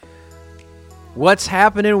What's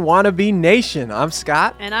happening, Wannabe Nation? I'm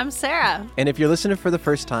Scott. And I'm Sarah. And if you're listening for the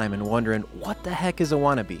first time and wondering, what the heck is a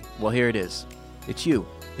wannabe? Well, here it is. It's you.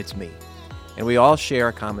 It's me. And we all share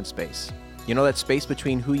a common space. You know that space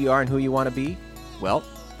between who you are and who you want to be? Well,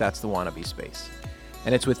 that's the wannabe space.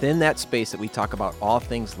 And it's within that space that we talk about all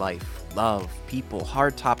things life, love, people,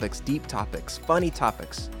 hard topics, deep topics, funny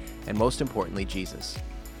topics, and most importantly, Jesus.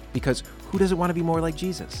 Because who doesn't want to be more like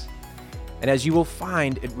Jesus? And as you will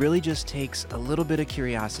find, it really just takes a little bit of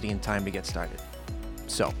curiosity and time to get started.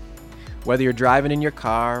 So, whether you're driving in your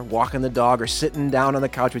car, walking the dog, or sitting down on the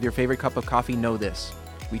couch with your favorite cup of coffee, know this.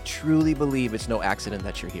 We truly believe it's no accident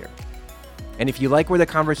that you're here. And if you like where the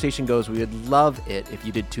conversation goes, we would love it if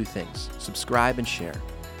you did two things. Subscribe and share.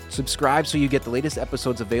 Subscribe so you get the latest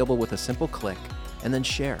episodes available with a simple click, and then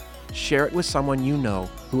share. Share it with someone you know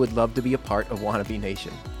who would love to be a part of Wannabe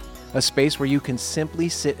Nation. A space where you can simply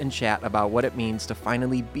sit and chat about what it means to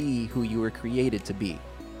finally be who you were created to be.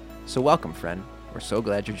 So welcome, friend. We're so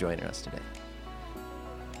glad you're joining us today.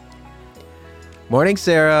 Morning,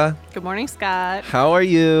 Sarah. Good morning, Scott. How are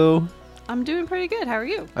you? I'm doing pretty good. How are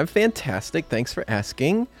you? I'm fantastic. Thanks for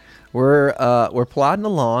asking. We're plodding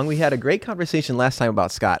along. We had a great conversation last time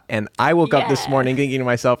about Scott, and I woke up this morning thinking to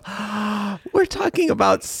myself, we're talking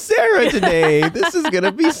about Sarah today. This is going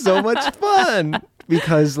to be so much fun.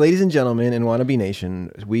 Because, ladies and gentlemen, in Wannabe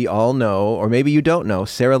Nation, we all know, or maybe you don't know,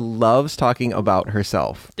 Sarah loves talking about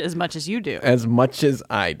herself. As much as you do. As much as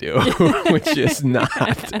I do, which is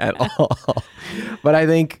not at all. But I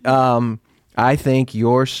think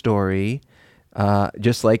your story,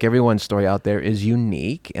 just like everyone's story out there, is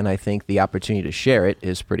unique, and I think the opportunity to share it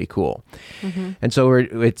is pretty cool. Mm-hmm. And so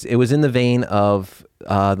it was in the vein of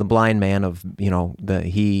the blind man, of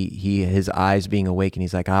his eyes being awake, and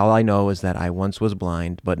he's like, all I know is that I once was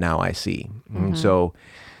blind, but now I see. Mm-hmm. And so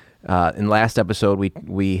in the last episode,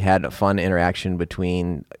 we had a fun interaction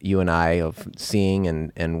between you and I of seeing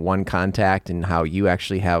and one contact, and how you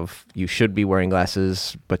actually you should be wearing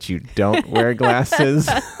glasses, but you don't wear glasses.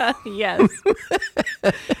 Yes.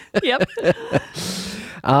 Yep.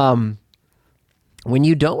 When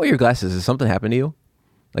you don't wear your glasses, does something happen to you?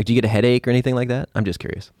 Like, do you get a headache or anything like that? I'm just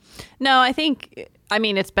curious. No,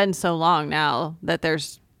 it's been so long now that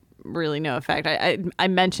there's really no effect. I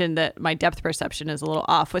mentioned that my depth perception is a little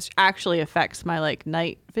off, which actually affects my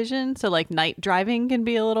night vision. So night driving can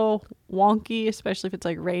be a little wonky, especially if it's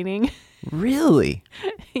raining. Really?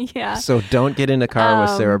 Yeah. So don't get in a car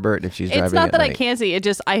with Sarah Burt if she's driving. It's not that night. I can't see. It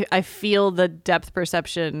just I feel the depth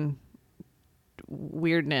perception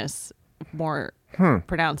weirdness more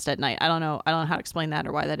pronounced at night. I don't know how to explain that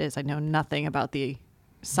or why that is. I know nothing about the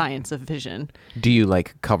science of vision. Do you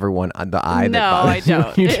cover one on the eye? No, I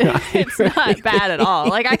don't. It's not bad at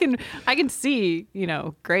all. I can see,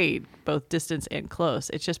 great, both distance and close.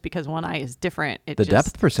 It's just because one eye is different. The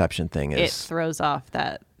depth perception thing it throws off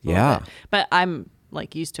that. Yeah. Bit. But I'm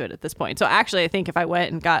used to it at this point. So actually, I think if I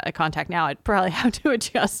went and got a contact now, I'd probably have to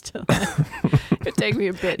adjust. It'd take me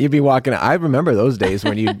a bit. You'd be walking. I remember those days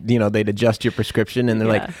when they'd adjust your prescription and they're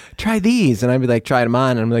like, try these. And I'd be like, try them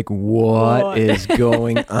on. And I'm like, what is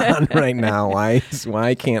going on right now?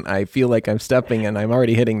 Why can't I feel like I'm stepping and I'm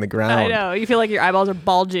already hitting the ground? I know. You feel like your eyeballs are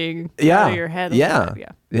bulging out of your head. Yeah.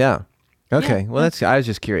 Okay. Well, I was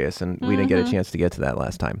just curious, and we didn't get a chance to get to that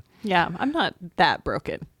last time. Yeah. I'm not that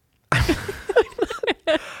broken.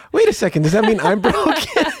 Wait a second. Does that mean I'm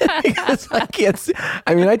broken? Because I can't see.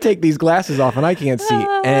 I take these glasses off and I can't see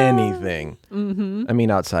anything.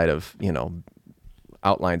 Mm-hmm. Outside of,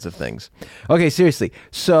 outlines of things. Okay, seriously.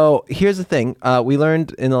 So here's the thing. We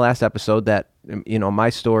learned in the last episode that, my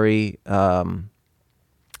story in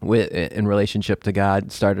relationship to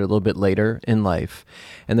God started a little bit later in life.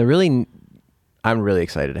 And I'm really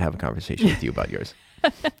excited to have a conversation with you about yours.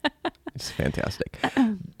 It's fantastic.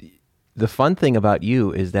 The fun thing about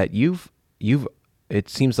you is that it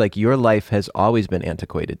seems like your life has always been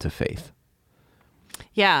antiquated to faith.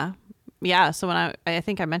 Yeah. Yeah. So when I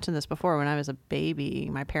think I mentioned this before, when I was a baby,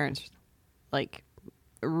 my parents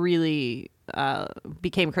really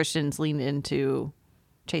became Christians, leaned into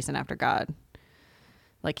chasing after God.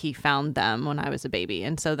 He found them when I was a baby.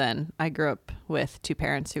 And so then I grew up with two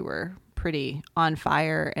parents who were pretty on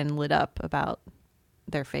fire and lit up about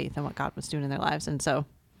their faith and what God was doing in their lives. And so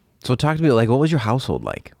talk to me, what was your household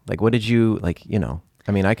like? What did you, I could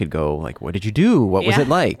go, what did you do? What was it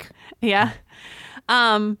like? Yeah.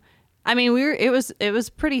 It was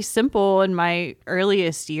pretty simple in my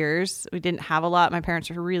earliest years. We didn't have a lot. My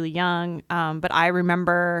parents were really young. But I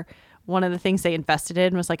remember one of the things they invested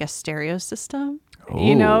in was a stereo system.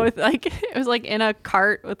 With, it was in a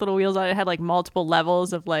cart with little wheels on it. It had multiple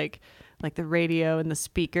levels of like the radio and the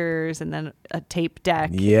speakers, and then a tape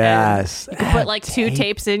deck. Yes. And you could put like two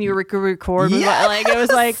tapes in, you record. Yes. Like it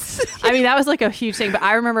was like, I mean, that was like a huge thing. But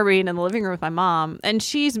I remember being in the living room with my mom, and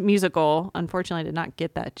she's musical. Unfortunately, I did not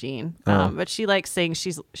get that gene. But she likes sings.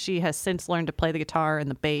 She has since learned to play the guitar and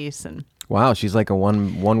the bass, and Wow, she's like a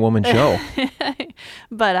one woman show.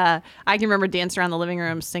 But I can remember dancing around the living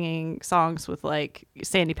room singing songs with like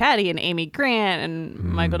Sandy Patty and Amy Grant and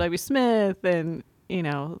Michael W. Smith, and you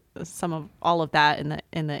know, some of all of that in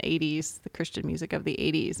the 80s, the Christian music of the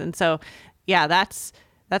 80s. And so yeah, that's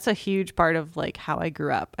a huge part of like how I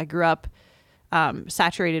grew up. I grew up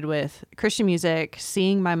saturated with Christian music,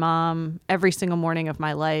 seeing my mom every single morning of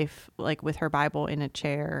my life, like with her Bible in a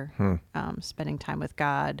chair, spending time with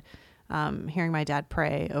God, hearing my dad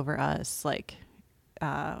pray over us, like,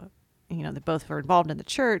 you know, they both were involved in the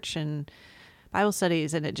church and Bible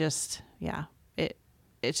studies. And it just, yeah,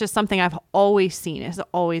 it's just something I've always seen. It has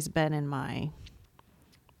always been in my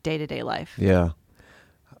day-to-day life. Yeah.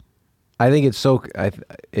 I think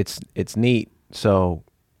it's neat. So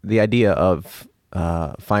the idea of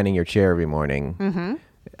finding your chair every morning,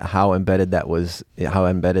 how embedded that was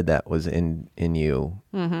in you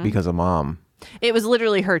because of Mom. It was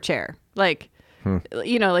literally her chair. Like,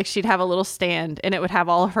 you know, like she'd have a little stand and it would have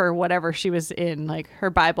all of her, whatever she was in, like her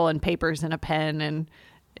Bible and papers and a pen, and,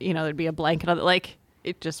 you know, there'd be a blanket on it. Like,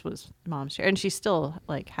 it just was Mom's chair. And she still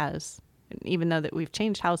like has, even though that we've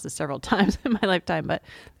changed houses several times in my lifetime, but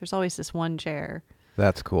there's always this one chair.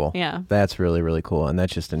 That's cool. Yeah. That's really, really cool. And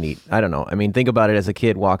that's just a neat, I don't know. I mean, think about it as a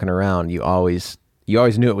kid walking around, you always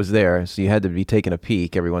knew it was there. So you had to be taking a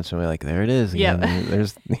peek every once in a while, like, there it is. Again. Yeah.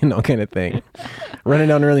 There's, you know, kind of thing. Running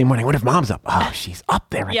down early morning. What if Mom's up? Oh, she's up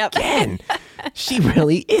there again. She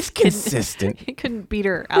really is consistent. He couldn't beat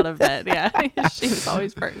her out of bed. Yeah. She was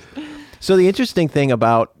always first. So the interesting thing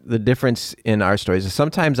about the difference in our stories is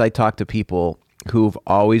sometimes I talk to people who've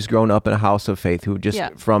always grown up in a house of faith, who just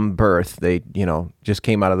from birth, they, you know, just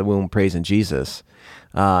came out of the womb praising Jesus.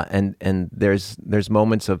 And there's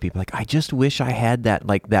moments of people like, I just wish I had that,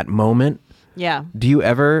 like that moment. Yeah. Do you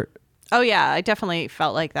ever? Oh yeah. I definitely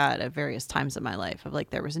felt like that at various times in my life, of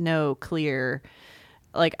like, there was no clear,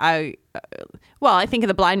 like I think of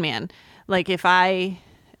the blind man, like if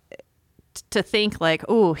to think like,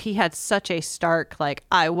 oh, he had such a stark, like,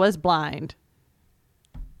 I was blind,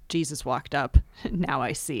 Jesus walked up, now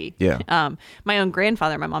I see. Yeah. My own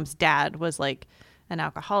grandfather, my mom's dad, was like an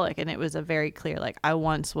alcoholic, and it was a very clear, like, I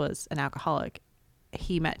once was an alcoholic.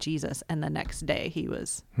 He met Jesus, and the next day he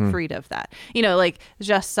was freed of that. You know, like,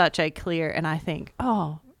 just such a clear, and I think,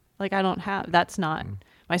 oh, like, that's not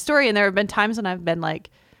my story. And there have been times when I've been like,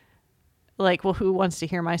 well, who wants to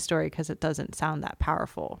hear my story? Because it doesn't sound that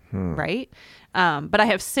powerful, right? But I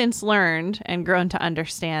have since learned and grown to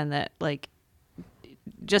understand that, like,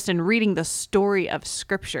 just in reading the story of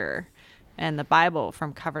Scripture and the Bible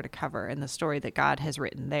from cover to cover, and the story that God has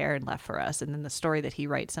written there and left for us, and then the story that He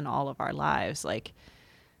writes in all of our lives, like,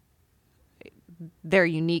 they're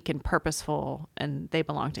unique and purposeful, and they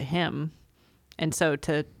belong to Him. And so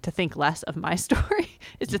to think less of my story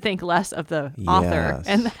is to think less of the author,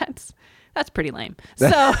 and that's pretty lame. So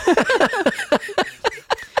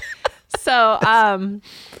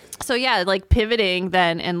yeah, like pivoting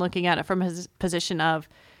then and looking at it from his position of,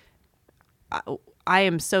 I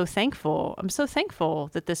am so thankful. I'm so thankful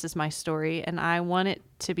that this is my story, and I want it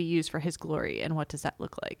to be used for His glory. And what does that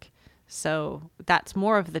look like? So that's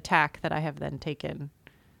more of the tack that I have then taken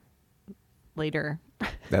later.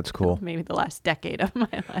 That's cool. Maybe the last decade of my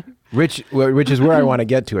life. Which is where I want to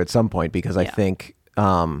get to at some point, because I think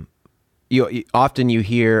you often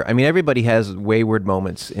hear, I mean, everybody has wayward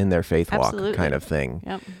moments in their faith walk. Absolutely. Kind of thing.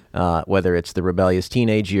 Yep. Whether it's the rebellious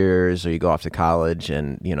teenage years, or you go off to college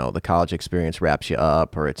and, you know, the college experience wraps you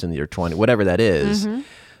up, or it's in your 20s, whatever that is.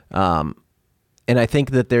 And I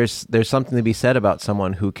think that there's something to be said about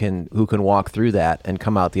someone who can walk through that and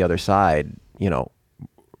come out the other side, you know,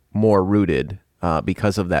 more rooted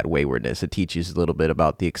because of that waywardness. It teaches a little bit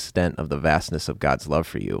about the extent of the vastness of God's love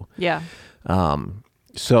for you. Yeah.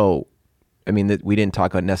 So, I mean, we didn't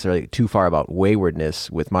talk about necessarily too far about waywardness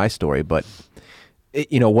with my story, but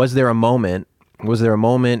you know, was there a moment,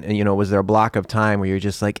 and, you know, was there a block of time where you're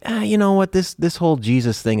just like, you know what, this whole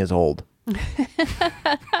Jesus thing is old?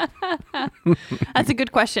 That's a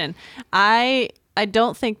good question. I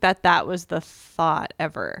don't think that was the thought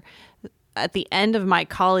ever. At the end of my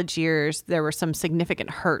college years, there were some significant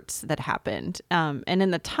hurts that happened. And in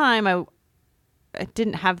the time, I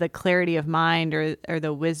didn't have the clarity of mind or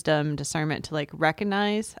the wisdom, discernment to like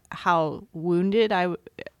recognize how wounded I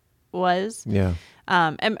was. Yeah.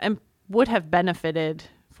 And would have benefited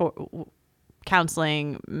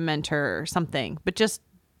counseling, mentor, something, but just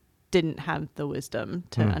didn't have the wisdom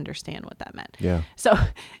to understand what that meant. Yeah. So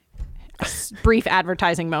brief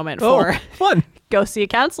advertising moment for fun. Go see a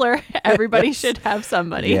counselor. Everybody should have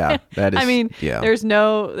somebody. Yeah, that is. I mean, yeah. there's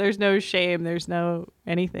no shame. There's no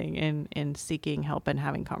anything in seeking help and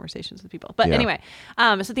having conversations with people. But anyway,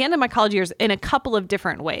 so at the end of my college years, in a couple of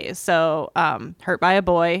different ways. So hurt by a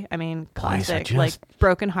boy. I mean, classic, like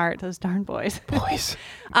broken heart, those darn boys. Boys.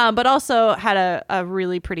 But also had a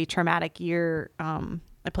really pretty traumatic year.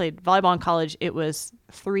 I played volleyball in college. It was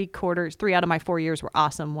 3 out of my 4 years were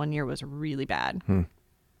awesome. 1 year was really bad.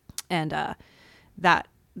 And that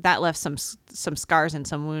left some scars and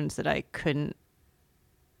some wounds that I couldn't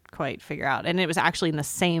quite figure out. And it was actually in the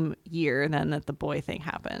same year then that the boy thing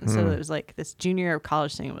happened. So it was like this junior year of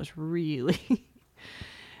college thing was really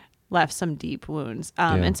left some deep wounds.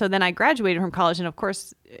 And so then I graduated from college. And of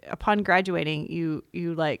course, upon graduating, you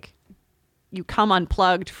come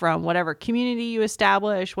unplugged from whatever community you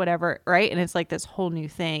establish, whatever, right? And it's like this whole new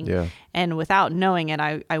thing. Yeah. And without knowing it,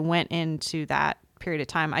 I went into that period of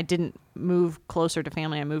time. I didn't move closer to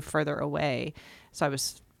family. I moved further away. So I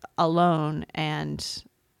was alone and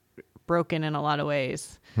broken in a lot of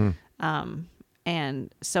ways.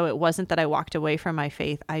 And so it wasn't that I walked away from my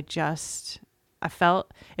faith. I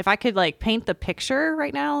felt, if I could like paint the picture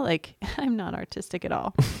right now, like I'm not artistic at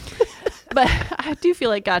all. But I do feel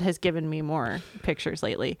like God has given me more pictures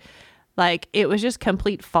lately. Like it was just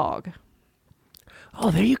complete fog.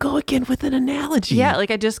 Oh, there you go again with an analogy. Yeah, like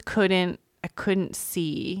I couldn't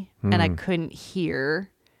see and I couldn't hear.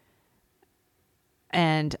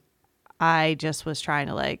 And I just was trying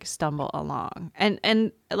to like stumble along.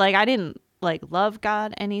 And like I didn't like love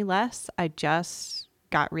God any less. I just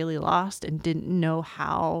got really lost and didn't know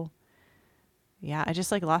how. Yeah, I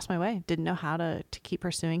just like lost my way. Didn't know how to keep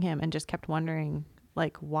pursuing him and just kept wondering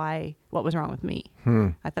like what was wrong with me.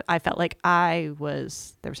 I felt like there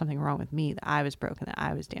was something wrong with me, that I was broken, that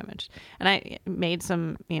I was damaged. And I made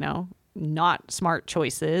some, not smart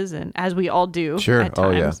choices, and as we all do at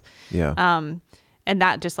times. Yeah. And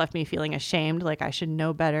that just left me feeling ashamed, like I should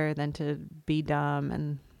know better than to be dumb.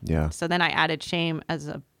 And so then I added shame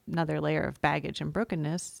as another layer of baggage and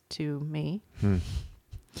brokenness to me.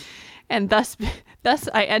 And thus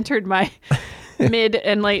I entered my mid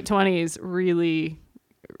and late 20s really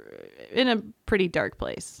in a pretty dark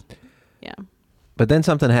place. Yeah. But then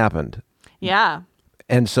something happened. Yeah.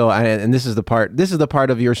 And so, and this is the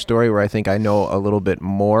part of your story where I think I know a little bit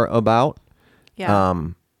more about. Yeah.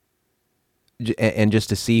 And just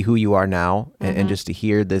to see who you are now, and just to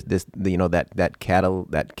hear that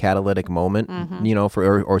catalytic moment,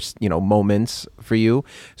 moments for you.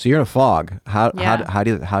 So you're in a fog.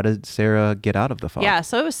 How did Sarah get out of the fog? Yeah.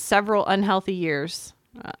 So it was several unhealthy years,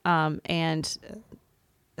 and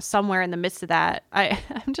somewhere in the midst of that,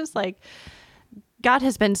 I'm just like, God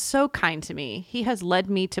has been so kind to me. He has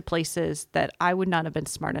led me to places that I would not have been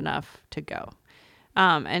smart enough to go.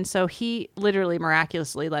 And so he literally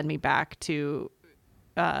miraculously led me back to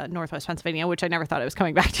Northwest Pennsylvania, which I never thought I was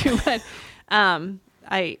coming back to. But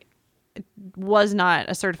I was not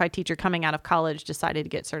a certified teacher coming out of college, decided to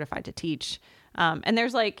get certified to teach. And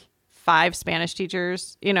there's like 5 Spanish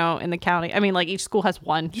teachers, in the county. I mean, like each school has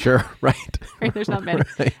one. Sure, right. Right? There's not many.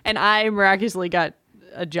 Right. And I miraculously got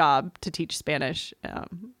a job to teach Spanish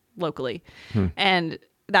locally. And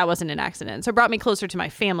that wasn't an accident. So it brought me closer to my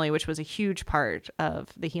family, which was a huge part of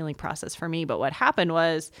the healing process for me. But what happened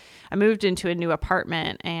was I moved into a new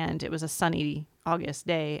apartment, and it was a sunny August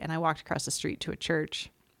day, and I walked across the street to a church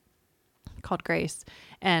called Grace.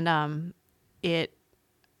 And I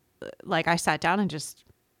sat down and just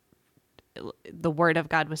the word of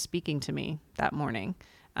God was speaking to me that morning.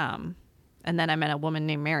 And then I met a woman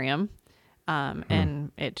named Miriam,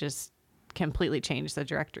 and it just completely changed the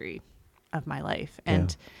trajectory of my life.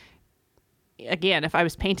 And again, if I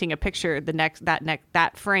was painting a picture,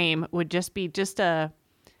 that frame would just be just a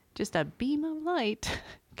beam of light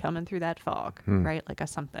coming through that fog, right? Like a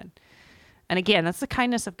something. And again, that's the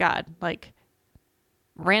kindness of God. Like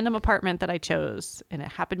random apartment that I chose, and it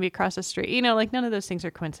happened to be across the street. Like none of those things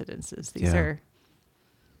are coincidences. These are,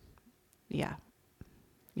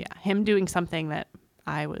 him doing something that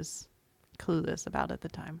I was clueless about at the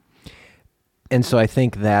time. And so I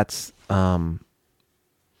think that's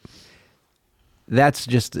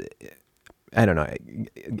just, I don't know.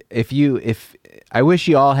 If I wish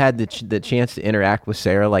you all had the chance to interact with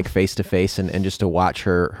Sarah, like face to face, and just to watch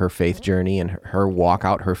her faith journey and her walk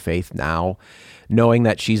out her faith now, knowing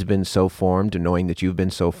that she's been so formed, and knowing that you've been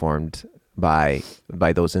so formed by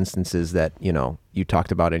those instances that, you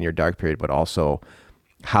talked about in your dark period, but also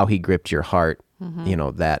how he gripped your heart,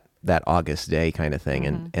 that August day kind of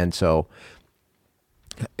thing. And so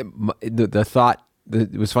the thought,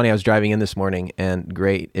 it was funny. I was driving in this morning and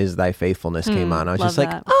 "Great is thy faithfulness" came on. I was just like,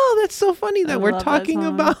 oh, that's so funny that we're talking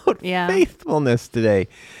about faithfulness today.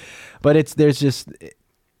 But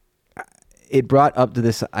it brought up to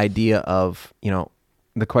this idea of,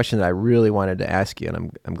 the question that I really wanted to ask you,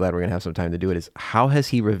 and I'm glad we're going to have some time to do it, is how has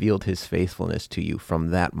he revealed his faithfulness to you from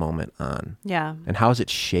that moment on? Yeah. And how has it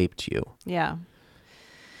shaped you? Yeah.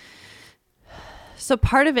 So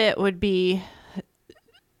part of it would be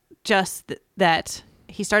just that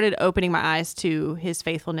he started opening my eyes to his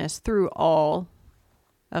faithfulness through all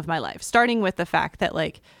of my life, starting with the fact that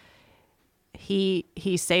like he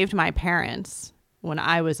saved my parents when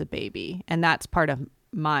I was a baby, and that's part of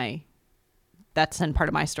my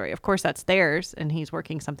story. Of course, that's theirs, and he's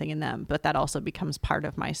working something in them, but that also becomes part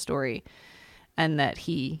of my story, and that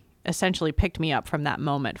he essentially picked me up from that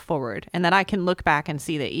moment forward, and that I can look back and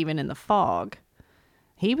see that even in the fog,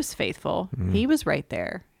 he was faithful. He was right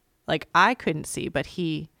there. Like I couldn't see, but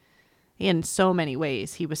he in so many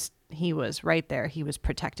ways, he was right there. He was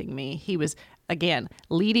protecting me. He was, again,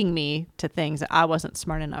 leading me to things that I wasn't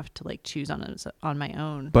smart enough to like choose on my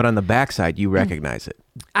own. But on the backside, you recognize it.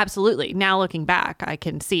 Absolutely. Now looking back, I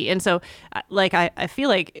can see. And so like, I feel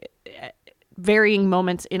like varying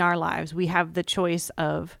moments in our lives, we have the choice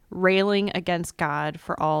of railing against God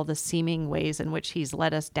for all the seeming ways in which he's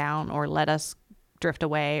let us down or let us drift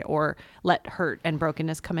away or let hurt and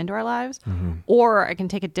brokenness come into our lives. Or I can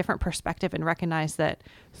take a different perspective and recognize that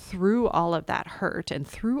through all of that hurt and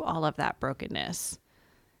through all of that brokenness,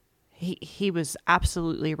 he was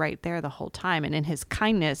absolutely right there the whole time. And in his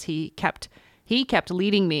kindness, he kept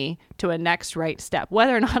leading me to a next right step.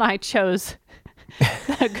 Whether or not I chose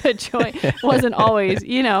a good choice wasn't always,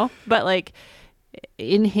 but like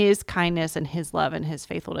in his kindness and his love and his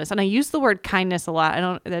faithfulness. And I use the word kindness a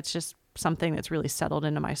lot. That's just something that's really settled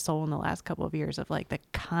into my soul in the last couple of years, of like the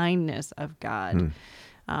kindness of God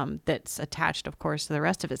that's attached, of course, to the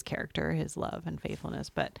rest of his character, his love and faithfulness,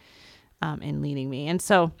 but in leading me. And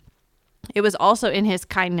so it was also in his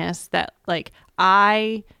kindness that like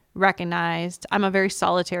I recognized I'm a very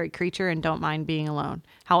solitary creature and don't mind being alone.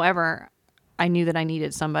 However, I knew that I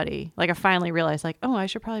needed somebody. Like I finally realized like, oh, I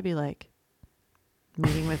should probably be like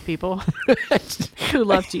meeting with people who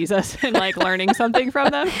love Jesus and like learning something from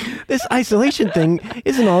them. This isolation thing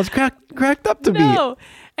isn't all it's cracked up to be. No.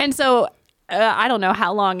 And so I don't know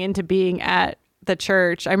how long into being at the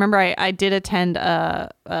church. I remember I did attend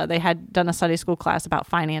they had done a Sunday school class about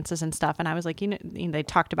finances and stuff. And I was like, they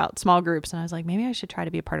talked about small groups, and I was like, maybe I should try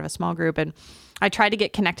to be a part of a small group. And I tried to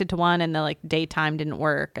get connected to one, and the like daytime didn't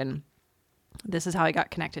work. And this is how I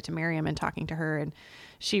got connected to Miriam and talking to her. And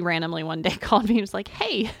she randomly one day called me and was like,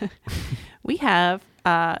 hey, we have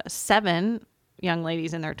 7 young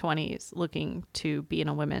ladies in their 20s looking to be in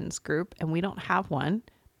a women's group, and we don't have one,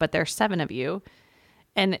 but there's 7 of you.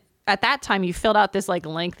 And at that time, you filled out this like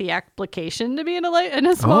lengthy application to be in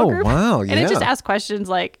a small group. Wow, yeah. And it just asked questions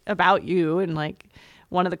like about you, and like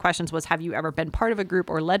one of the questions was, have you ever been part of a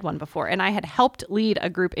group or led one before? And I had helped lead a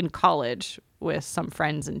group in college with some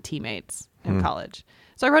friends and teammates in college.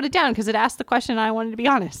 So I wrote it down because it asked the question, and I wanted to be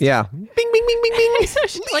honest. Yeah. Bing, bing, bing, bing, bing. So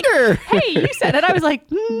she's like, hey, you said it. I was like,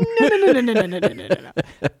 no.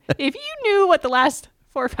 If you knew what the last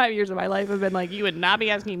 4 or 5 years of my life have been like, you would not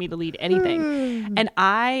be asking me to lead anything. And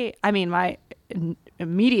I mean, my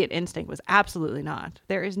immediate instinct was absolutely not.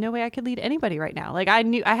 There is no way I could lead anybody right now. Like I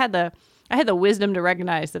knew I had the wisdom to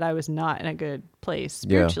recognize that I was not in a good place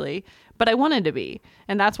spiritually, but I wanted to be.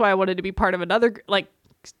 And that's why I wanted to be part of another, like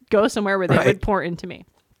go somewhere where they would pour into me.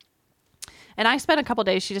 And I spent a couple of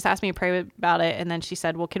days, she just asked me to pray about it. And then she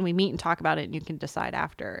said, well, can we meet and talk about it, and you can decide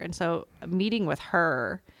after. And so meeting with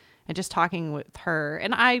her and just talking with her.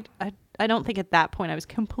 And I don't think at that point I was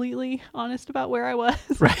completely honest about where I was.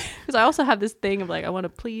 Right. Because I also have this thing of like, I want to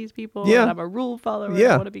please people. Yeah. And I'm a rule follower.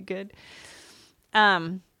 Yeah. I want to be good.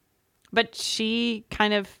 But she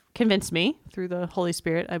kind of convinced me through the Holy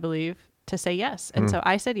Spirit, I believe, to say yes. And so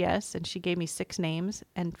I said yes. And she gave me 6 names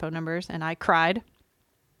and phone numbers. And I cried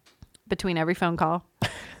between every phone call.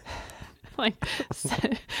 Like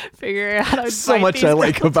figuring out how to so much I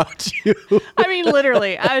like about you. I mean,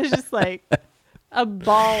 literally, I was just like a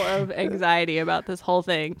ball of anxiety about this whole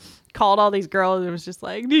thing. Called all these girls and was just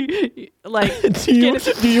like, do you want to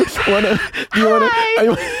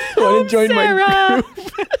join Sarah. my group?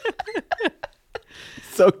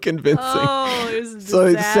 So convincing. Oh, it was a so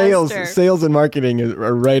disaster. sales and marketing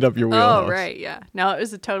are right up your wheelhouse. Oh, right, yeah. No, it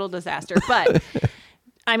was a total disaster. But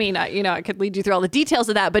I mean, I could lead you through all the details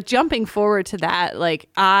of that. But jumping forward to that, like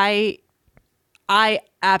I I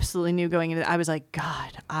absolutely knew going into it. I was like,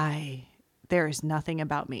 God, there is nothing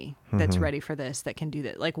about me that's ready for this, that can do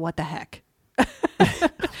that. Like, what the heck?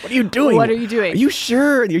 What are you doing? What are you doing? Are you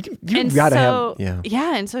sure? You And gotta so, have,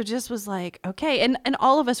 and so just was like, okay. And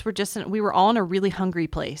all of us were we were all in a really hungry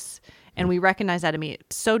place. And we recognized that. I mean,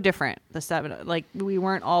 it's so different. The 7, like, we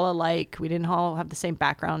weren't all alike. We didn't all have the same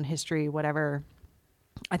background, history, whatever.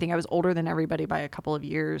 I think I was older than everybody by a couple of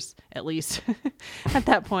years, at least at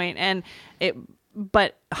that point.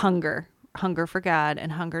 But hunger for God,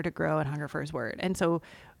 and hunger to grow, and hunger for his word. And so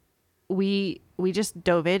we just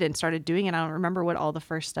dove in and started doing it. I don't remember what all the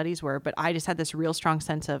first studies were, but I just had this real strong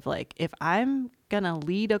sense of like, if I'm going to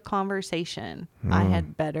lead a conversation, I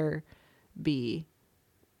had better be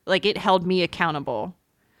like, it held me accountable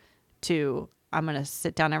to, I'm going to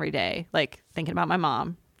sit down every day, like thinking about my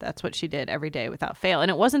mom. That's what she did every day without fail. And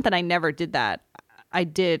it wasn't that I never did that. I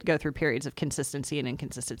did go through periods of consistency and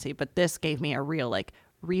inconsistency, but this gave me a real like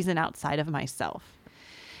reason outside of myself.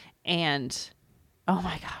 And oh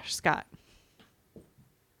my gosh, Scott.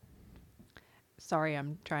 Sorry,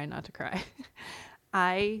 I'm trying not to cry.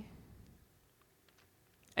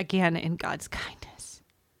 Again, in God's kindness.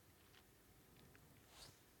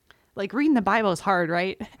 Like, reading the Bible is hard,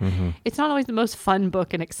 right? Mm-hmm. It's not always the most fun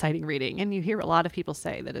book and exciting reading. And you hear a lot of people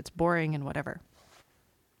say that it's boring and whatever.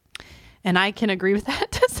 And I can agree with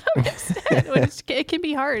that to some extent. It can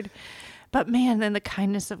be hard. But man, then the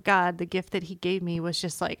kindness of God, the gift that he gave me was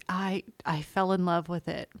just like, I fell in love with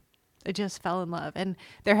it. I just fell in love. And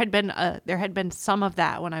there had been some of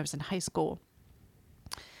that when I was in high school.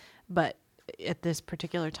 But at this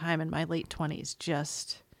particular time in my late 20s,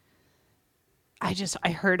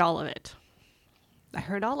 I heard all of it. I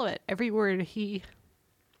heard all of it. Every word he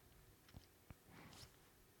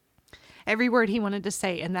wanted to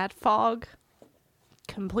say, and that fog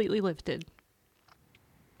completely lifted.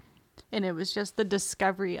 And it was just the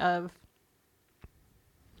discovery of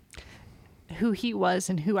who he was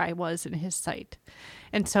and who I was in his sight.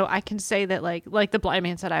 And so I can say that like the blind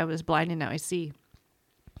man said, I was blind and now I see.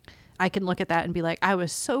 I can look at that and be like, I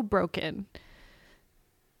was so broken.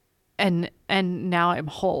 And now I'm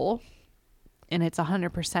whole, and it's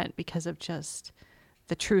 100% because of just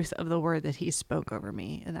the truth of the word that he spoke over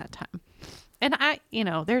me in that time. And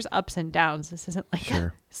there's ups and downs. This isn't like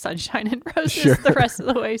a sunshine and roses the rest of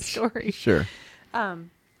the way story. Sure.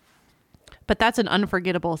 But that's an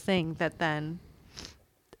unforgettable thing that then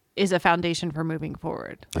is a foundation for moving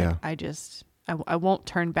forward. Like, I won't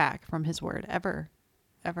turn back from his word ever.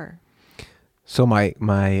 So my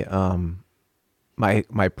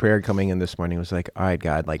prayer coming in this morning was like, all right,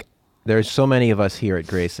 God, like, there's so many of us here at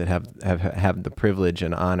Grace that have the privilege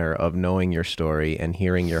and honor of knowing your story and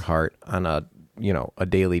hearing your heart on a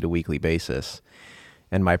daily to weekly basis.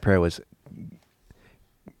 And my prayer was,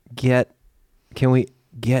 can we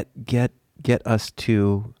get us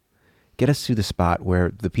to the spot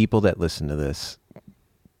where the people that listen to this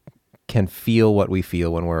can feel what we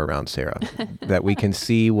feel when we're around Sarah, that we can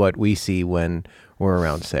see what we see when we're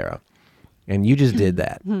around Sarah. And you just did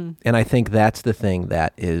that. And I think that's the thing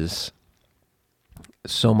that is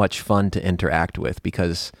so much fun to interact with,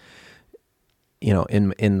 because,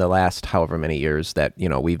 in the last however many years that,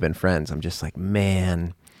 we've been friends, I'm just like,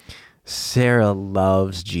 man, Sarah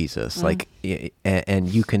loves Jesus. Like, and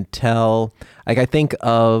you can tell, like, I think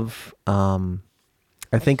of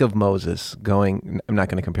Moses going, I'm not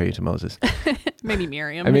going to compare you to Moses. Maybe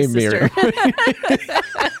Miriam, his sister.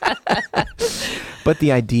 But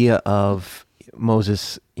the idea of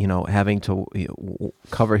Moses, having to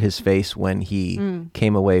cover his face when he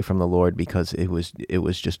came away from the Lord, because it was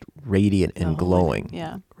just radiant and glowing.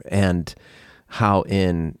 Yeah. And how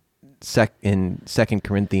in 2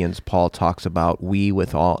 Corinthians, Paul talks about we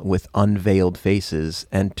with unveiled faces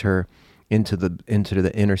enter into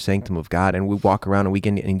the inner sanctum of God, and we walk around and we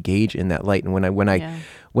can engage in that light. And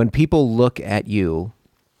when people look at you,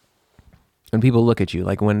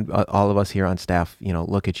 like when all of us here on staff,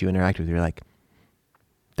 look at you, interact with you, you're like,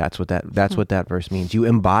 that's what that verse means. You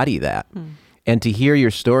embody that. And to hear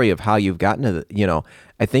your story of how you've gotten to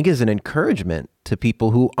I think is an encouragement to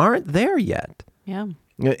people who aren't there yet. Yeah.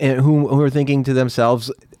 And who are thinking to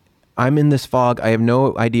themselves, I'm in this fog. I have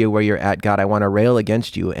no idea where you're at, God. I want to rail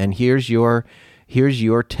against you. And here's your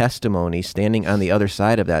testimony standing on the other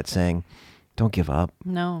side of that, saying, don't give up.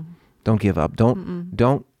 No. Don't give up.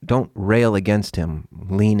 Don't rail against him.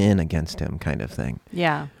 Lean in against him, kind of thing.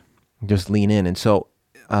 Yeah. Just lean in. And so,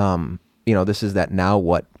 this is that now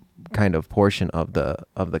what kind of portion of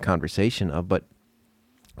the conversation of, but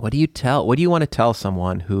what do you want to tell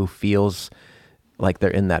someone who feels like they're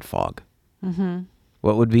in that fog? Mm-hmm.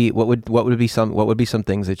 What would be some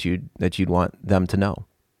things that you'd want them to know?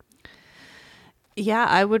 Yeah,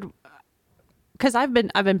 I would, because I've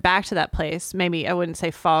been back to that place. Maybe I wouldn't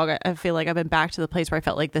say fog. I feel like I've been back to the place where I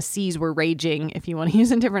felt like the seas were raging, if you want to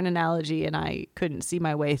use a different analogy, and I couldn't see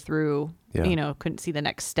my way through. Yeah. Couldn't see the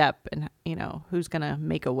next step, and who's gonna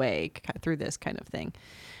make a way through this kind of thing.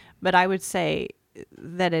 But I would say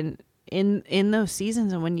that in those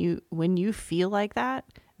seasons, and when you feel like that,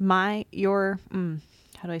 how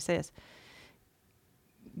do I say this?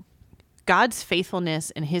 God's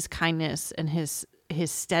faithfulness and his kindness and his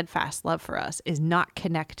steadfast love for us is not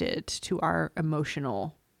connected to our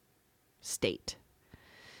emotional state.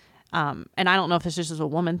 And I don't know if this is just a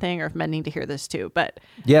woman thing or if men need to hear this too, but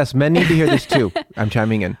yes, men need to hear this too. I'm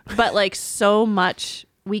chiming in. But like so much,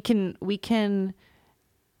 we can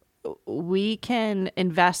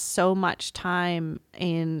invest so much time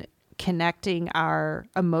in connecting our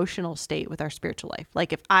emotional state with our spiritual life.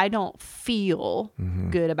 Like if I don't feel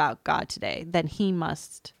good about God today, then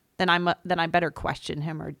I better question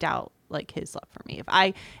him or doubt like his love for me.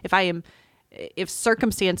 If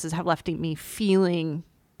circumstances have left me feeling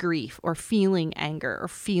grief or feeling anger or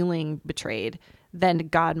feeling betrayed, then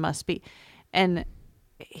God must be. And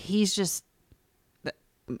he's just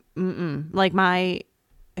like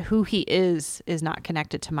who he is not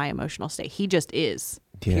connected to my emotional state. He just is.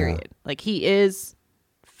 Period. Like he is,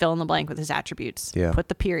 fill in the blank with his attributes. Yeah. Put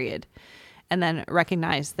the period, and then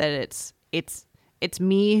recognize that it's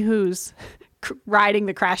me who's riding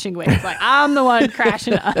the crashing waves. Like I'm the one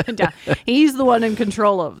crashing up and down. He's the one in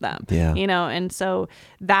control of them. Yeah. And so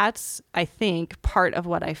that's, I think, part of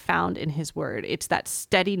what I found in his word. It's that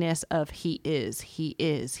steadiness of he is,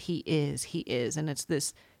 and it's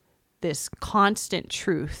this constant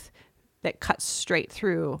truth that cuts straight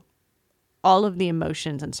through all of the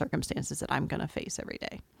emotions and circumstances that I'm going to face every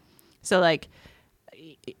day. So like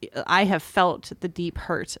I have felt the deep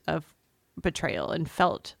hurt of betrayal and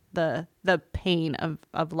felt the pain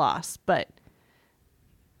of loss, but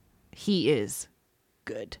he is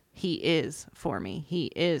good. He is for me. He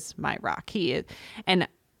is my rock. He is. And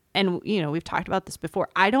we've talked about this before.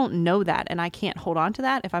 I don't know that, and I can't hold on to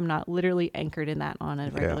that if I'm not literally anchored in that on a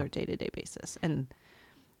regular day-to-day basis. And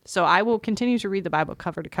so I will continue to read the Bible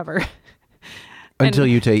cover to cover until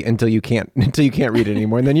you can't read it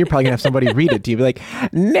anymore, and then you're probably gonna have somebody read it to you, be like,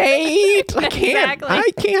 Nate,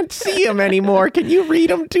 I can't see him anymore. Can you read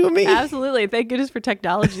them to me? Absolutely. Thank goodness for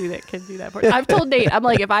technology that can do that for you. I've told Nate, I'm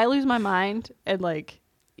like, if I lose my mind and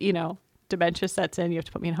dementia sets in, you have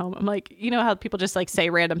to put me in home. I'm like, how people just like say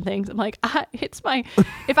random things. I'm like, if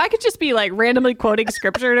I could just be like randomly quoting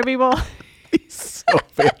scripture to people. He's so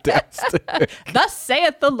fantastic. Thus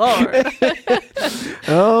saith the Lord.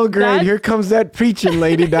 Oh, great. Here comes that preaching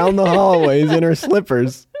lady down the hallways in her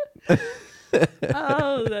slippers. That's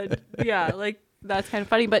kind of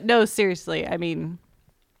funny. But no, seriously. I mean,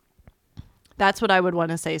 that's what I would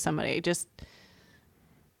want to say to somebody. Just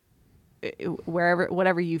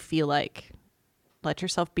whatever you feel like, let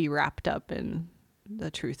yourself be wrapped up in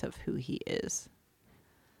the truth of who he is.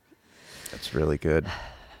 That's really good.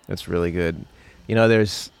 That's really good. I know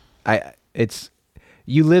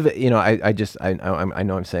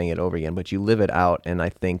I'm saying it over again, but you live it out. And I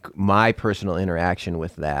think my personal interaction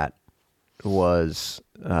with that was,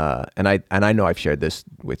 and I know I've shared this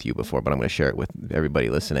with you before, but I'm going to share it with everybody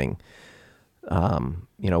listening. We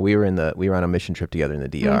were on a mission trip together in the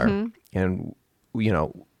DR, and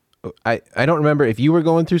I don't remember if you were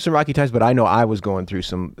going through some rocky times, but I know I was going through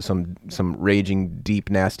some raging, deep,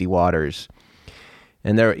 nasty waters.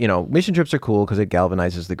 And there, mission trips are cool because it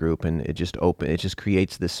galvanizes the group, and it just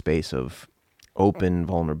creates this space of open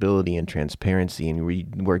vulnerability and transparency,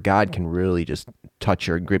 and where God can really just touch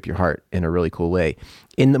or grip your heart in a really cool way.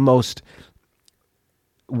 In the most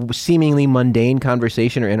seemingly mundane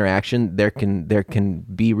conversation or interaction, there can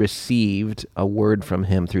be received a word from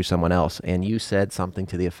him through someone else. And you said something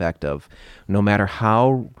to the effect of, no matter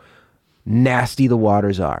how nasty the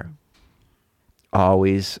waters are,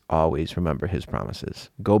 always remember his promises.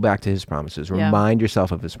 Go back to his promises. Remind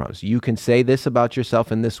yourself of his promises. You can say this about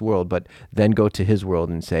yourself in this world, but then go to his world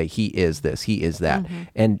and say, he is this, he is that.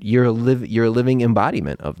 And you're a living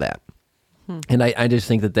embodiment of that. And I just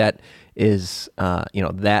think that is,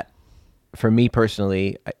 that for me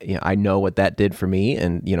personally, I know what that did for me,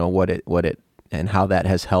 and what it and how that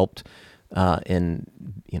has helped in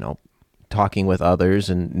talking with others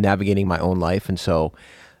and navigating my own life. And so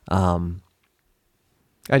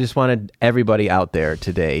I just wanted everybody out there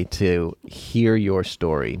today to hear your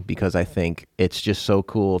story, because I think it's just so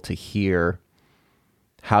cool to hear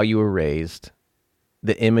how you were raised,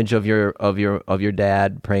 the image of your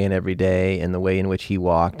dad praying every day and the way in which he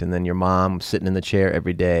walked, and then your mom sitting in the chair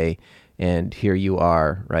every day, and here you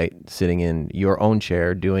are, right, sitting in your own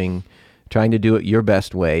chair trying to do it your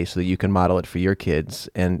best way so that you can model it for your kids.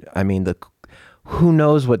 And I mean, who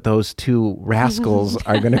knows what those two rascals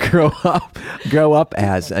are going to grow up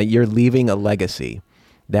as. You're leaving a legacy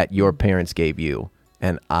that your parents gave you,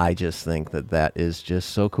 and I just think that is just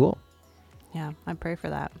so cool. Yeah, I pray for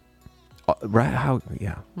that. Right?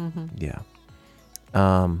 Yeah. Mm-hmm. Yeah.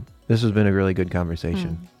 This has been a really good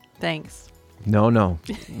conversation. Thanks. No.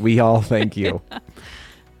 We all thank you.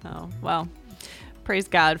 Oh, well, praise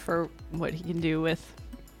God for what he can do with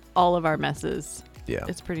all of our messes. Yeah.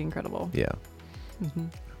 It's pretty incredible. Yeah. Mm-hmm.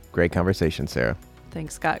 Great conversation, Sarah.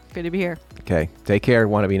 Thanks, Scott. Good to be here. Okay. Take care,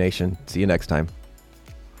 Wannabe Nation. See you next time.